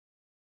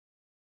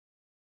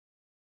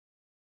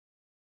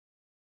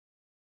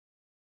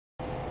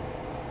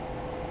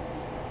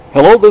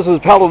Hello, this is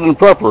Paladin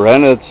Prepper,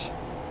 and it's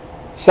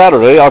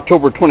Saturday,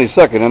 October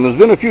 22nd, and there's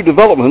been a few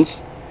developments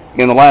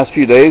in the last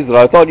few days that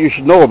I thought you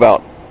should know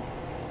about.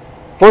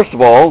 First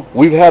of all,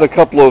 we've had a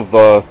couple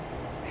of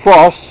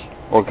frosts,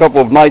 or a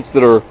couple of nights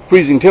that are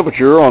freezing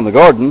temperature on the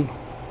garden,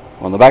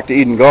 on the Back to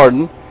Eden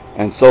garden,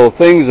 and so a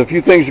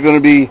few things are going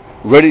to be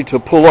ready to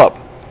pull up.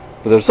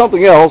 But there's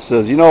something else.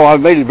 As you know,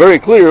 I've made it very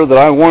clear that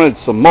I wanted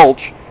some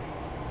mulch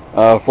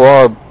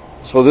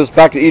so this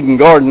Back to Eden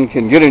garden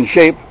can get in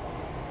shape.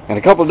 And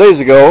a couple of days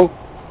ago,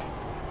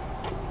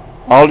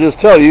 I'll just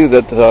tell you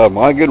that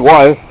my good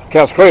wife,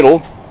 Cat's Cradle,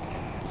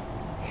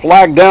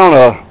 flagged down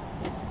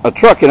a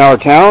truck in our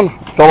town,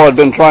 a fellow I'd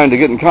been trying to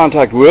get in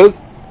contact with,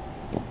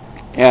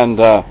 and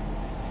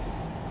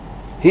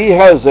he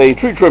has a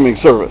tree trimming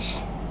service.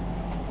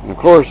 And of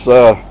course,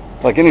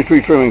 like any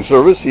tree trimming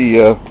service, he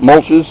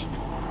mulches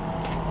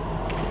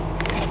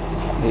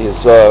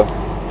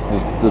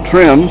the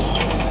trims.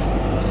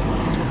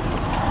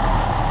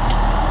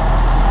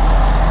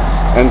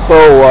 And so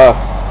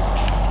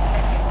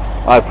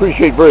I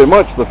appreciate very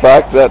much the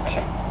fact that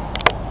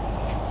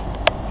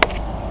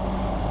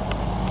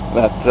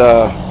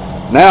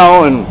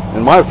now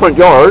in my front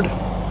yard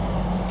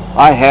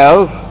I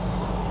have,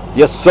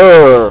 yes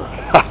sir,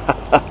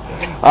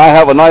 I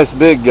have a nice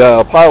big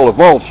pile of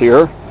mulch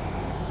here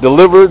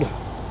delivered.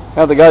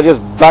 Have the guy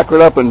just back it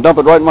up and dump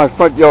it right in my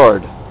front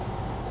yard,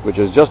 which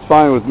is just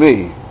fine with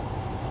me.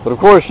 But of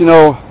course, you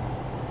know,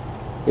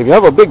 if you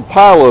have a big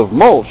pile of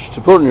mulch to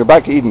put in your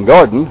Back to Eden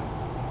garden,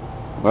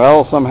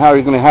 well, somehow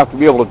you're going to have to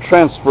be able to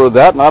transfer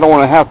that, and I don't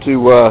want to have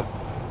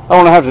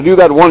to do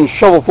that one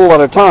shovelful at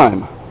a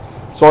time.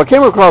 So I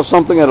came across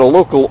something at a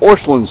local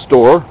Orchland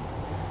store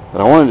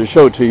that I wanted to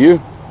show to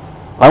you.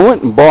 I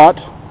went and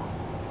bought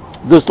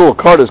this little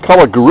cart. It's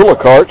called a Gorilla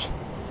cart,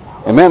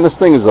 and man, this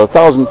thing is a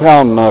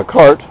 1,000-pound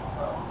cart.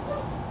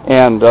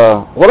 And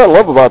what I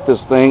love about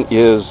this thing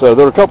is there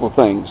are a couple of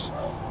things.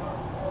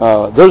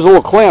 There's a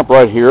little clamp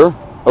right here,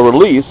 a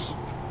release.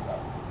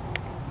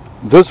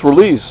 This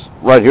release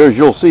right here, as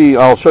you'll see,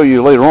 I'll show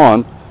you later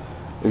on.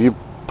 If you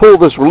pull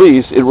this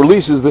release, it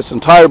releases this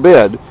entire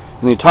bed,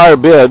 and the entire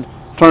bed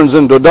turns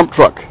into a dump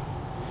truck.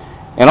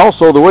 And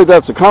also, the way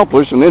that's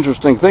accomplished, an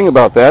interesting thing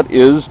about that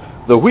is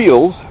the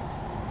wheels.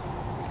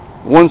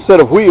 One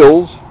set of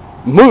wheels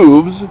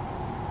moves,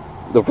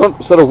 the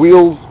front set of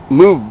wheels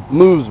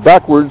moves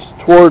backwards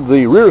toward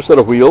the rear set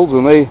of wheels,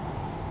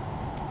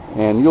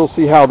 and you'll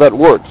see how that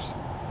works.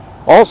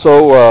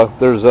 Also,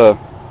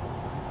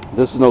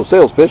 this is no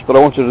sales pitch, but I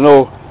want you to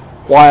know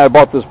why I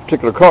bought this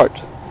particular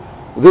cart.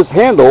 This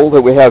handle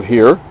that we have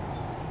here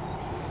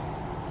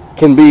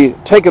can be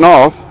taken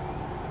off.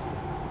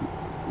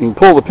 You can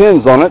pull the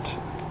pins on it.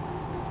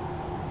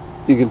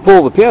 You can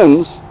pull the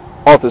pins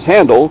off this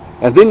handle,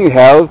 and then you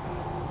have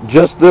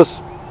just this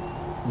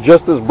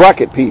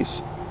bracket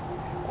piece,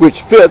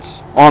 which fits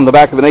on the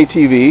back of an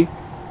ATV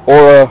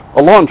or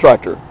a lawn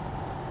tractor.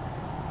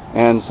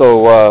 And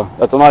so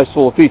that's a nice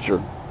little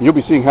feature. You'll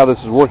be seeing how this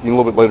is working a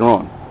little bit later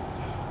on.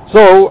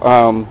 So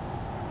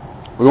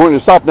we're going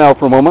to stop now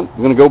for a moment. I'm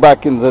going to go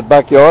back into the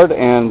backyard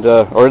and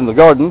or in the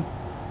garden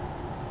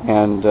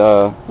and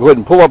go ahead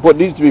and pull up what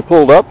needs to be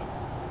pulled up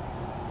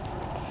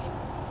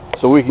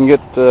so we can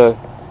get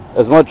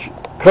as much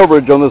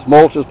coverage on this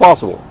mulch as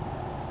possible.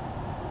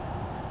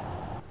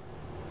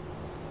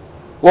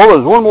 Well,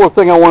 there's one more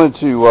thing I wanted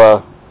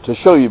to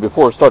show you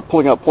before I start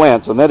pulling up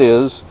plants, and that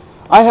is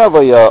I have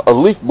a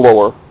leaf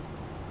blower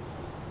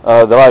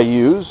that I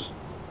use,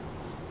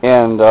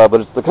 and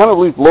but it's the kind of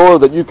leaf blower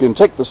that you can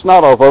take the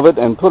snout off of it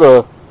and put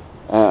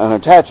and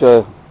attach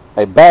a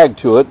bag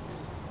to it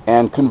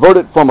and convert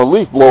it from a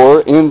leaf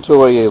blower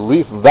into a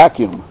leaf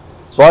vacuum.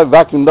 So I've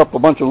vacuumed up a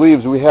bunch of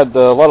leaves. We had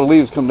a lot of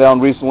leaves come down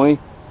recently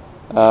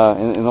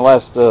in the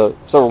last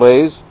several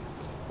days,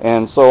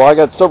 and so I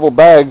got several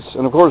bags.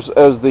 And of course,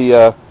 as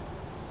the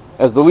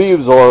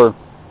leaves are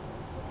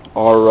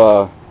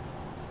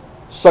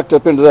sucked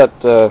up into that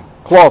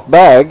cloth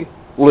bag,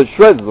 well, it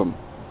shreds them.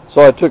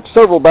 So I took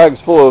several bags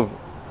full of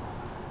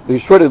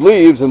these shredded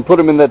leaves and put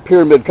them in that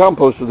pyramid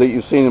composter that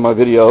you've seen in my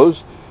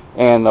videos,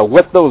 and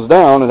wet those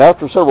down. And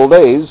after several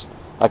days,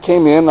 I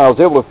came in, I was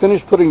able to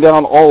finish putting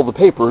down all the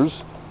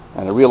papers,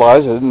 and I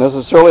realized I didn't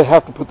necessarily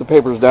have to put the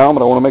papers down,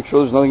 but I want to make sure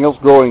there's nothing else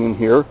growing in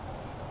here.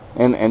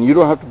 And you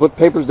don't have to put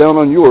papers down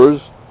on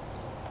yours.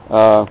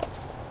 I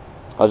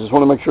just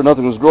want to make sure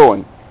nothing was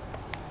growing.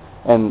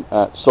 And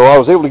so I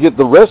was able to get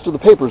the rest of the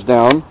papers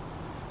down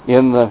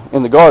in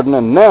the garden,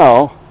 and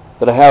now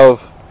that I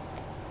have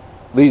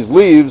these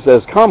leaves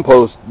as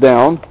compost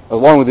down,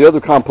 along with the other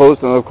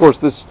compost, and of course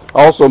this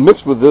also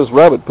mixed with this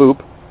rabbit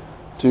poop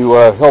to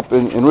help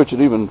enrich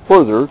it even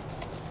further.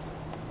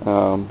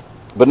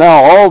 But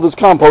now all this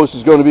compost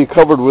is going to be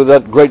covered with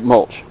that great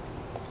mulch.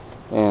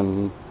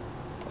 And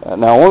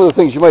now one of the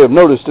things you may have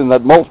noticed in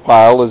that mulch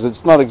pile is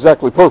it's not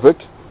exactly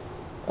perfect.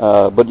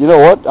 But you know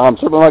what? I'm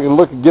certainly not going to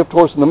look a gift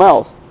horse in the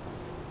mouth.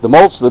 The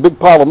mulch, the big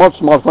pile of mulch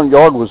in my front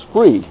yard was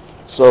free,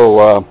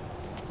 so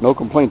no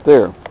complaint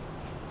there.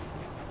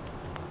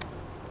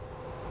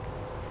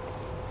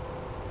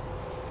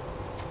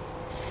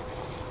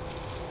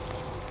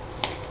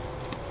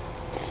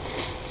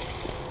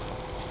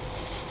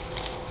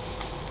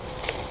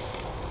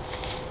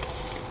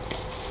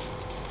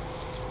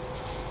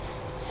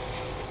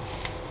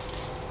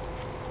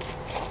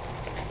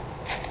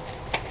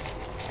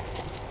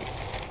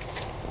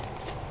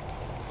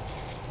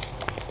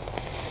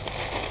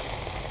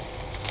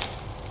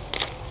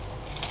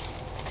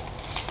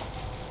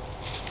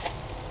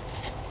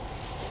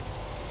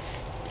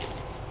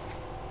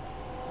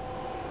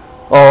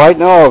 All right,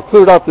 now I've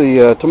cleared out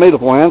the tomato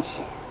plants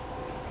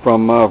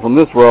from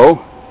this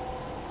row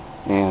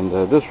and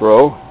this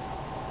row,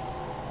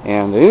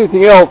 and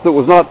anything else that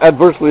was not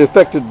adversely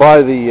affected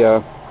by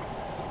the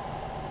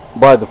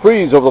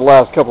freeze over the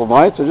last couple of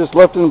nights, I just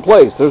left it in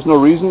place. There's no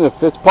reason,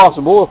 if it's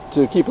possible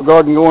to keep a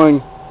garden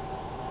going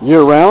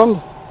year-round,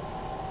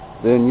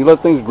 then you let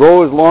things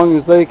grow as long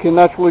as they can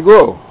naturally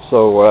grow.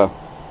 So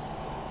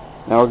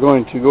now we're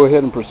going to go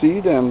ahead and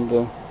proceed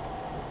and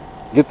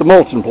get the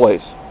mulch in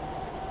place.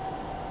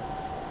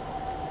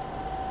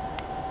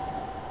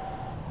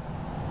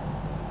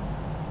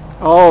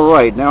 All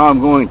right, now I'm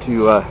going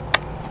to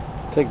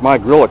take my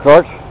gorilla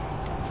cart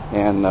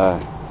and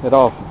head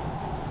off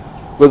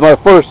with my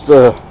first,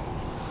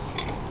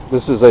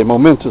 this is a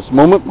momentous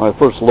moment, my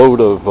first load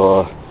of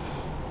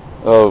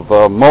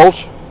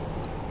mulch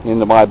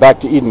into my Back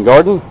to Eden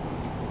garden.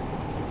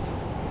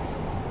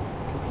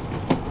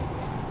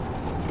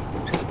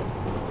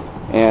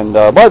 And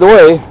by the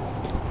way,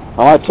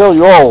 I might tell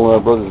you all,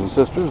 brothers and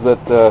sisters,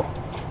 that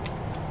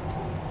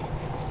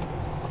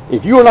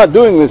if you are not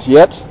doing this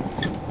yet,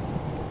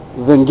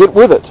 then get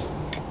with it.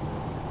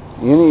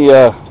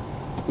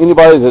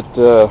 Anybody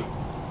that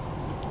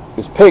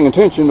is paying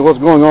attention to what's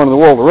going on in the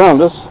world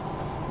around us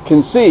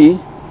can see,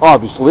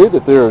 obviously,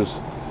 that there's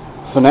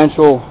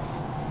financial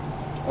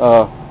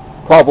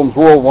problems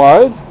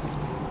worldwide,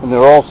 and there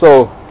are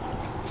also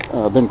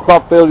been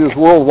crop failures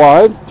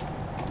worldwide.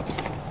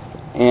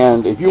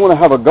 And if you want to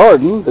have a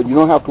garden that you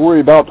don't have to worry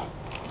about,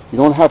 you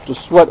don't have to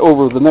sweat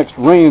over the next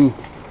rain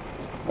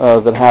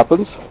that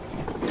happens,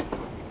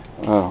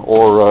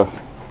 or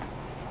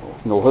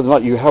whether or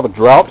not you have a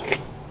drought,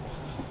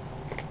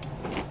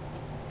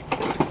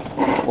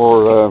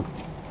 or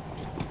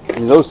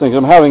those things.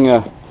 I'm having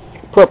a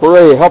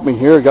Prepper help me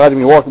here, guiding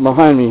me, walking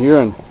behind me here,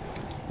 and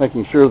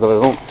making sure that I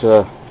don't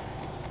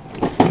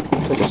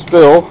take a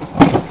spill.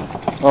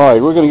 All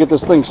right, we're going to get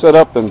this thing set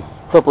up, and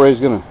Prepper is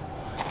going to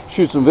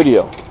shoot some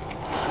video.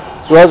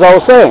 So as I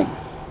was saying,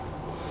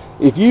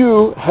 if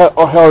you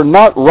are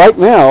not right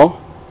now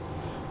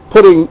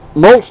putting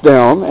mulch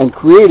down and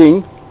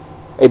creating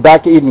a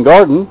Back to Eden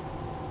garden,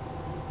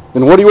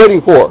 then what are you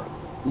waiting for?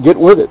 Get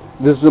with it.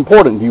 This is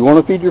important. Do you want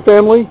to feed your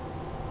family?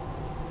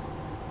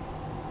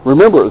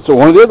 Remember, so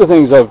one of the other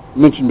things I've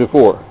mentioned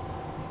before,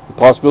 the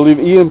possibility of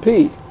EMP,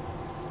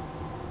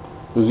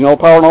 losing all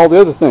power and all the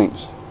other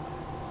things.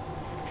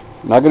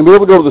 Not going to be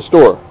able to go to the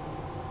store.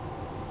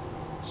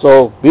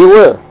 So be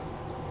aware.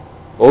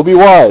 Oh, be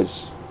wise.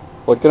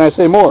 What can I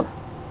say more?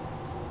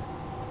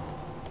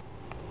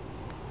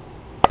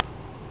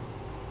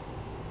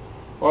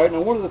 All right,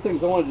 now one of the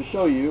things I wanted to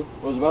show you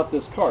was about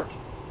this cart.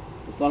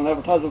 It's not an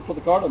advertisement for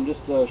the cart. I'm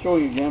just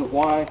showing you again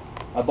why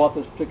I bought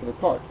this particular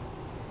cart.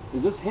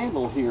 This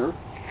handle here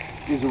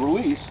is a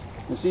release,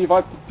 and see, if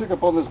I pick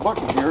up on this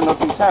bucket here,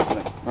 nothing's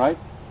happening, right?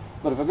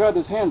 But if I grab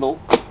this handle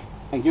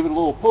and give it a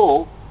little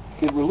pull,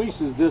 it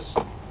releases this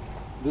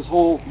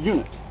whole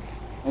unit.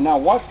 And now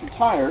watch the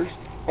tires.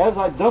 As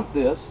I dump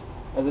this,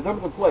 as I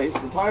dump it in place,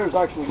 the tires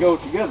actually go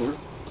together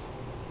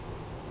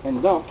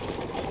and dump,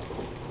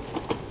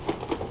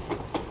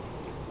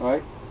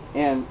 right?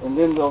 And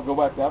then they'll go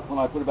back out when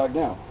I put it back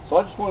down. So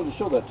I just wanted to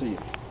show that to you.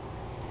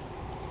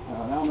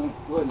 Now I'm going to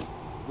go ahead and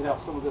get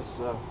out some of this,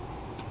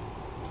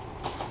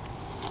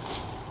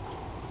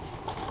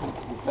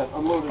 get that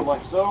unloaded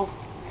like so,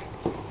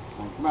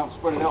 and come out and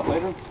spread it out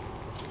later.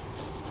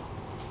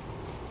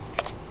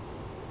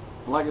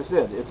 Like I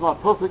said, it's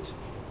not perfect.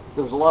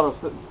 There's a lot of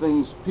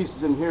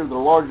pieces in here that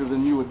are larger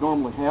than you would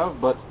normally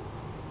have, but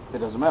it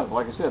doesn't matter.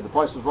 Like I said, the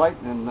price is right,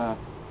 and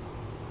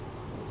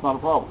it's not a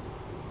problem.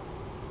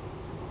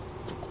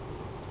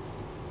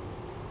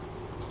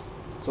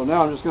 So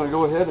now I'm just going to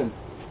go ahead and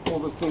pull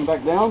this thing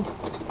back down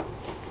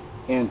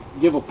and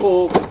give a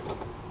pull, put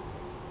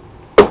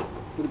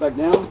it back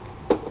down,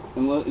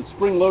 and it's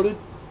spring loaded.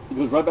 It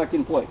goes right back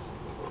in place.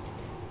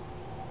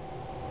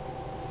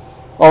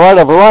 All right,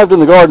 I've arrived in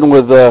the garden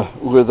with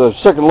a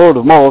second load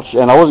of mulch,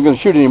 and I wasn't going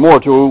to shoot any more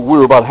till we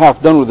were about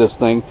half done with this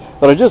thing.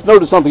 But I just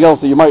noticed something else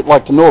that you might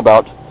like to know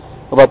about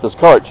this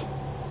cart.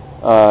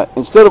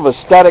 Instead of a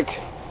static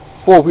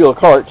four-wheel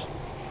cart,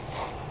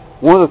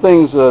 one of the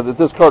things that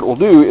this cart will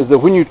do is that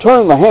when you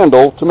turn the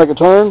handle to make a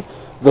turn,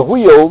 the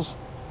wheels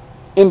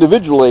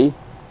individually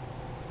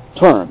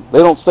turn. They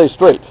don't stay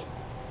straight.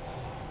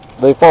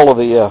 They follow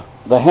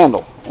the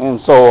handle,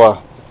 and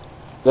so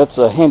that's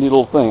a handy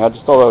little thing. I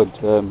just thought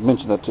I would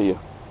mention that to you.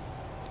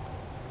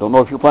 Don't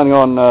know if you're planning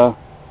on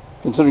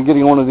considering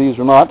getting one of these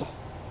or not.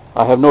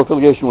 I have no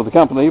affiliation with the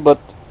company, but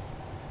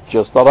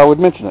just thought I would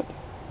mention it.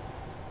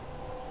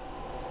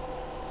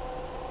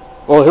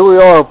 Well, here we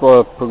are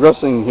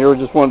progressing here.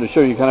 Just wanted to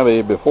show you kind of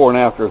a before and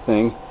after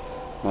thing.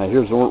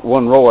 Here's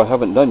one row I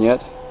haven't done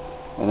yet.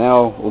 And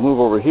now we'll move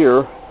over here.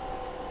 You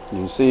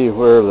can see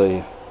where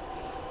the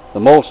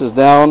mulch is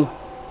down.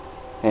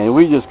 And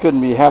we just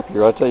couldn't be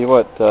happier. I tell you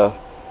what,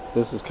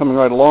 this is coming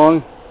right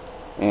along.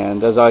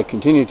 And as I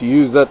continue to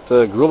use that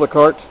gorilla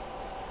cart,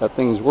 that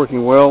thing's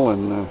working well.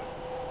 And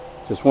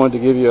just wanted to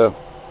give you a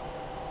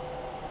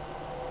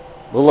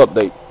little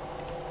update.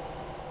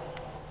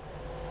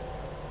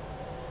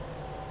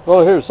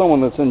 Well, here's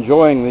someone that's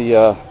enjoying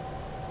the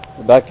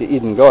Back to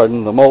Eden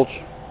garden, the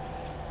mulch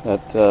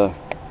that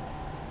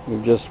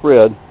we've just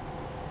spread.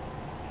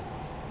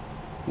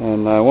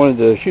 And I wanted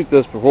to shoot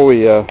this before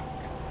we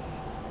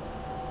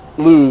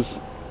lose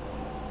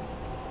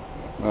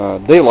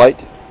daylight.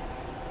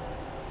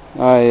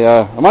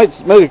 I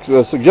might make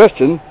a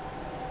suggestion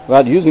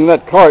about using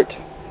that cart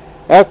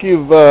after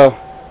you've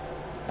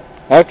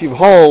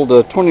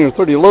hauled 20 or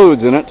 30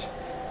 loads in it.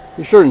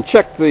 Be sure and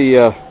check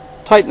the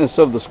tightness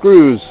of the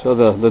screws, of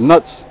the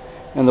nuts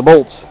and the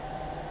bolts.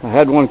 I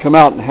had one come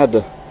out and had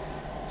to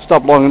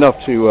stop long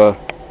enough to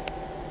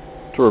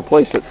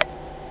replace it.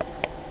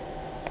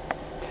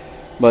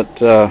 But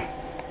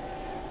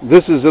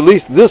this is, at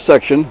least this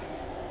section,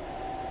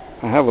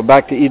 I have a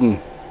Back to Eden.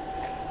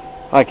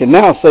 I can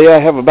now say I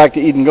have a Back to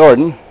Eden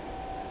garden,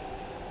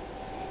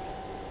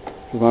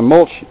 because my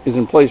mulch is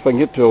in place. If I can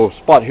get to a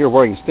spot here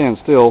where I can stand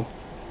still.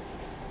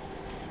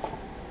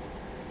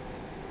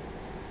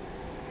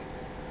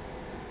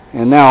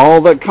 And now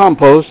all that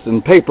compost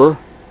and paper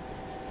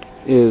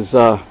is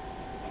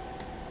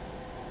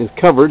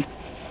covered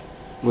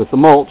with the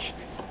mulch.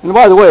 And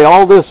by the way,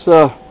 all this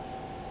the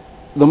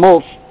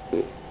mulch,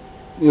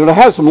 it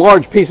has some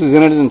large pieces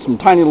in it and some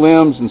tiny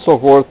limbs and so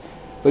forth.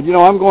 But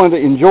I'm going to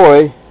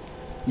enjoy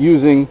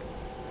using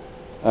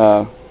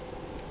the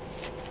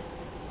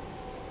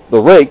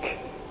rake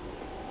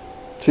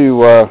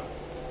to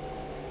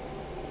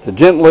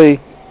gently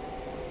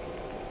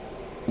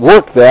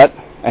work that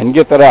and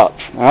get that out.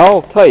 Now,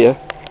 I'll tell you,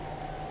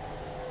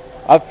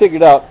 I've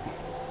figured out,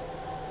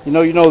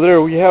 there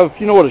we have,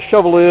 what a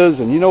shovel is,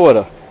 and what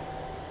a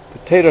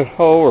potato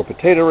hoe or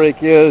potato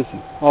rake is,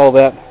 and all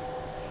that.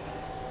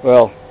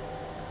 Well,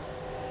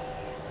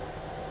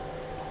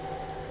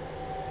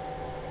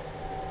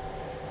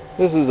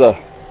 this is a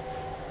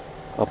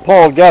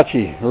Paul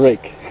Gautschi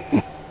rake.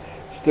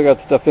 Still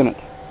got stuff in it.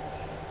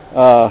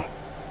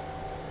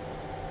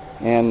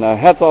 And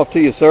hats off to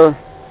you, sir.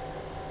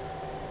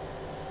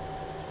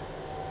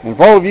 And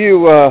for all of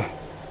you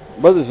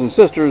brothers and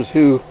sisters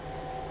who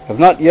have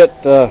not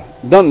yet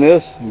done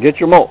this, get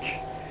your mulch.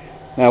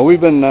 Now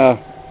we've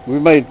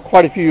made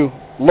quite a few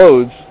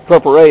loads.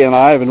 Prepper A and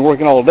I have been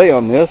working all day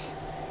on this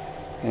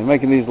and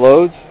making these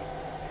loads.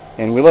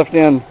 And we left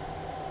in,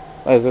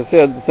 as I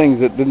said, the things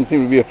that didn't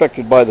seem to be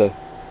affected by the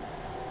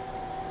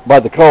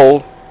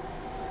cold.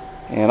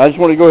 And I just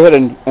want to go ahead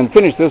and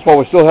finish this while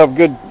we still have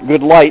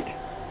good light,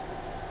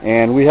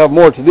 and we have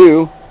more to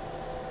do.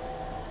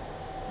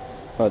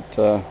 But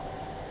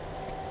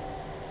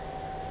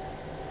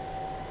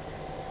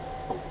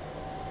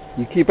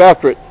you keep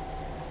after it.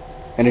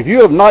 And if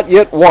you have not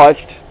yet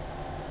watched,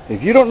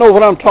 if you don't know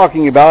what I'm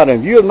talking about,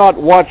 and if you have not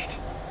watched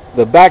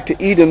the Back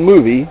to Eden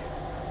movie,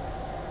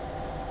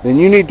 then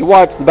you need to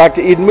watch the Back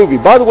to Eden movie.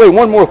 By the way,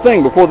 one more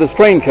thing before this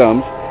train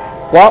comes.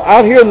 While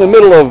out here in the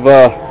middle of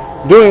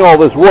doing all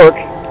this work,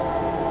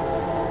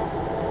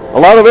 a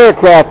lot of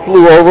aircraft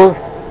flew over,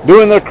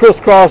 doing their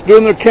criss-cross,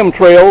 doing their Chem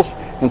Trails,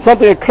 and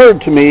something occurred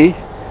to me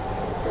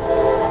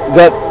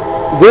that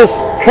this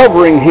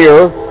covering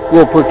here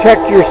will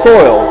protect your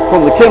soil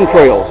from the Chem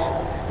Trails.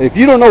 If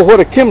you don't know what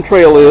a Chem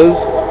Trail is,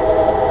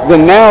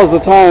 then now is the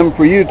time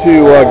for you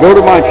to go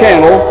to my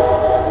channel,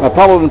 my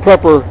Paladin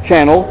Prepper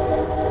channel,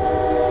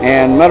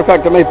 and matter of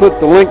fact, I may put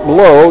the link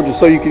below just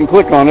so you can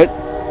click on it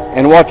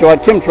and watch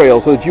about Chem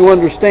Trails so that you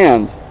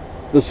understand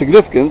the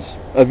significance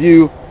of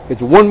you.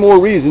 It's one more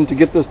reason to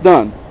get this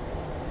done.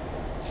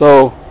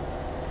 So,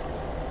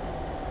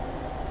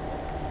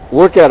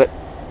 work at it.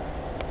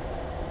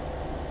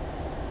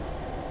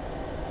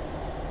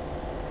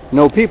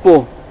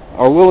 People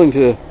are willing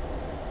to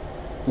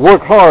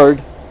work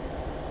hard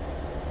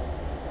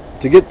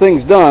to get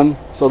things done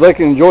so they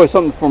can enjoy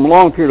something for a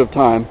long period of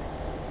time,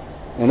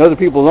 and other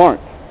people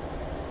aren't.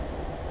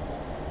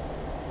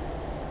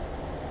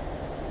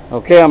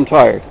 Okay, I'm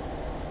tired.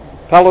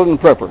 Paladin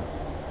Prepper.